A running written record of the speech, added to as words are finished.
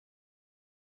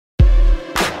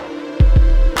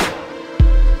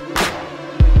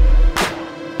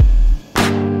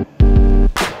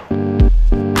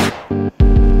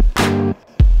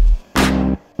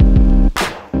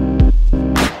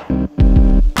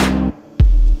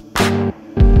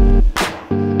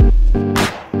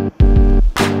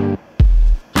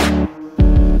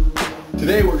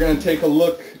and take a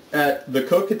look at the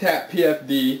Kokatat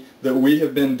PFD that we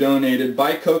have been donated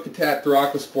by Kokatat through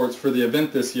Aquasports for the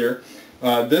event this year.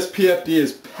 This PFD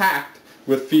is packed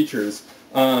with features,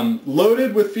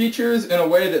 loaded with features in a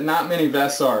way that not many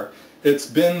vests are. It's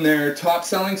been their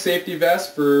top-selling safety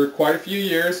vest for quite a few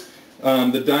years.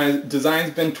 The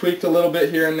design's been tweaked a little bit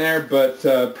here and there,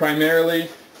 but primarily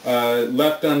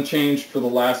left unchanged for the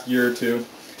last year or two.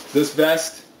 This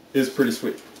vest is pretty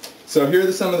sweet. So here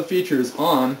are some of the features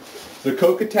on the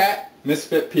Kokatat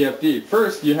MisFit PFD.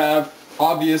 First, you have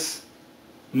obvious,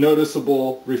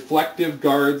 noticeable, reflective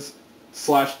guards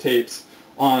 / tapes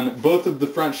on both of the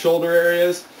front shoulder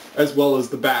areas as well as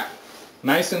the back.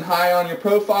 Nice and high on your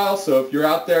profile, so if you're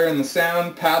out there in the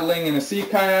Sound paddling in a sea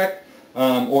kayak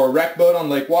or a wreck boat on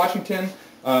Lake Washington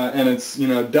and it's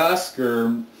dusk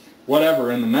or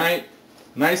whatever in the night,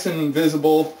 nice and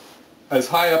visible, as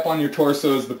high up on your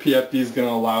torso as the PFD is going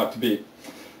to allow it to be.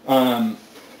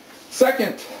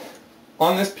 Second,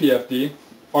 on this PFD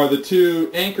are the two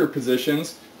anchor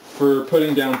positions for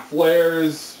putting down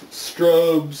flares,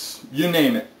 strobes, you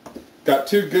name it. Got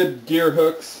two good gear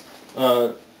hooks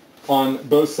on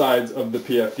both sides of the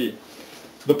PFD.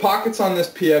 The pockets on this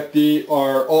PFD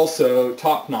are also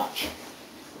top-notch.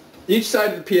 Each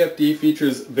side of the PFD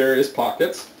features various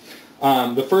pockets.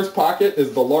 The first pocket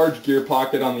is the large gear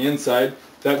pocket on the inside.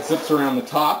 That zips around the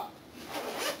top.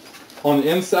 On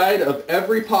the inside of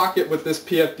every pocket with this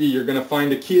PFD, you're going to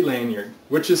find a key lanyard,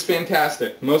 which is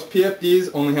fantastic. Most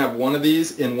PFDs only have one of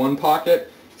these in one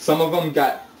pocket. Some of them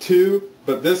got two,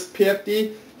 but this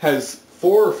PFD has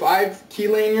 4 or 5 key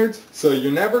lanyards, so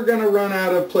you're never going to run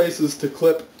out of places to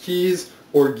clip keys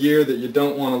or gear that you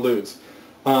don't want to lose.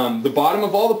 The bottom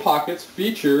of all the pockets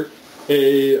feature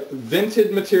a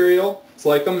vented material. It's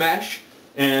like a mesh,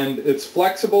 and it's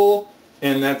flexible,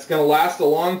 and that's going to last a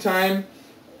long time.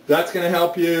 That's going to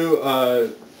help you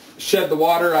shed the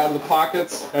water out of the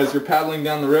pockets as you're paddling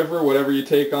down the river. Whatever you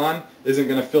take on isn't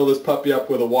going to fill this puppy up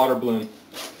with a water balloon.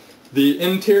 The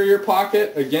interior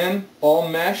pocket, again, all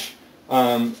mesh.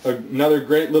 Another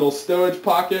great little stowage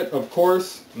pocket, of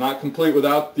course, not complete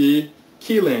without the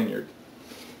key lanyard.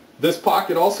 This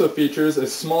pocket also features a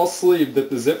small sleeve that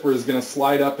the zipper is going to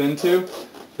slide up into.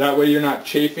 That way you're not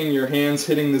chafing your hands,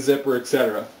 hitting the zipper,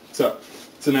 etc. So,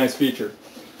 it's a nice feature.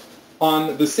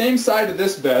 On the same side of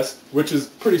this vest, which is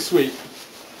pretty sweet,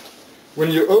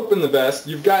 when you open the vest,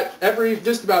 you've got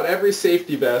just about every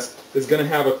safety vest is going to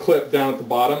have a clip down at the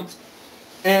bottom.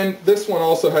 And this one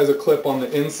also has a clip on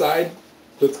the inside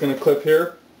that's going to clip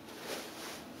here.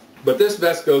 But this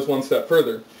vest goes one step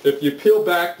further. If you peel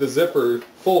back the zipper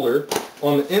folder,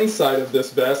 on the inside of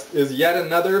this vest is yet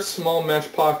another small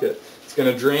mesh pocket. It's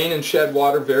going to drain and shed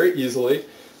water very easily.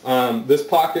 This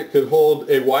pocket could hold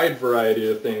a wide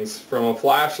variety of things, from a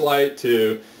flashlight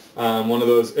to one of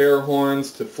those air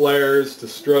horns to flares to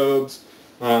strobes.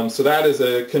 So that is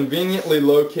a conveniently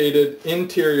located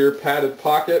interior padded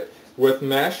pocket with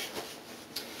mesh.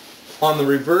 On the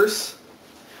reverse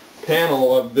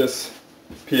panel of this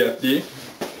PFD,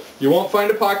 you won't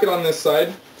find a pocket on this side,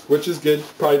 which is good,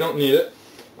 probably don't need it.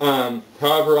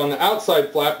 However, on the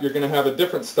outside flap you're going to have a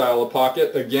different style of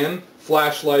pocket. Again,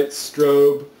 flashlight,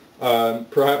 strobe,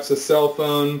 perhaps a cell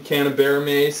phone, can of bear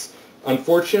mace.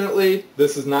 Unfortunately,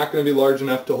 this is not going to be large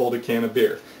enough to hold a can of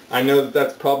beer. I know that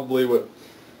that's probably what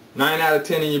 9 out of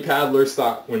 10 of you paddlers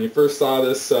thought when you first saw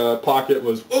this pocket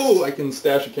was, oh, I can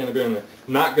stash a can of beer in there.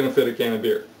 Not going to fit a can of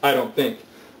beer, I don't think.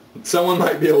 Someone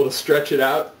might be able to stretch it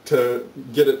out to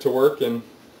get it to work, and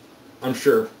I'm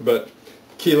sure. But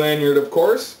key lanyard, of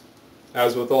course,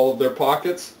 as with all of their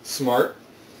pockets, smart.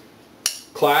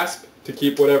 Clasp to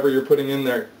keep whatever you're putting in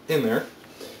there.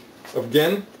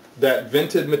 Again, that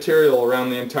vented material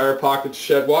around the entire pocket to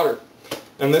shed water.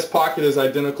 And this pocket is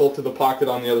identical to the pocket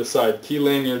on the other side. Key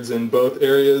lanyards in both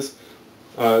areas,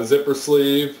 zipper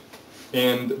sleeve,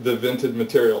 and the vented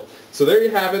material. So there you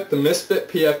have it, the MisFit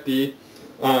PFD.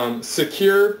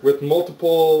 Secure with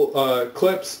multiple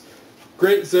clips,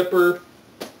 great zipper,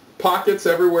 pockets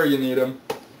everywhere you need them,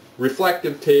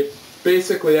 reflective tape,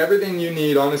 basically everything you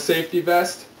need on a safety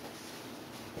vest,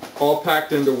 all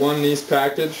packed into one nice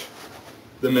package,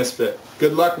 the MisFit.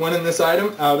 Good luck winning this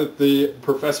item out at the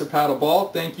Professor Paddle Ball.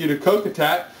 Thank you to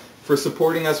Kokatat for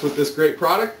supporting us with this great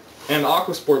product, and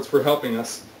Aquasports for helping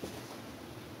us.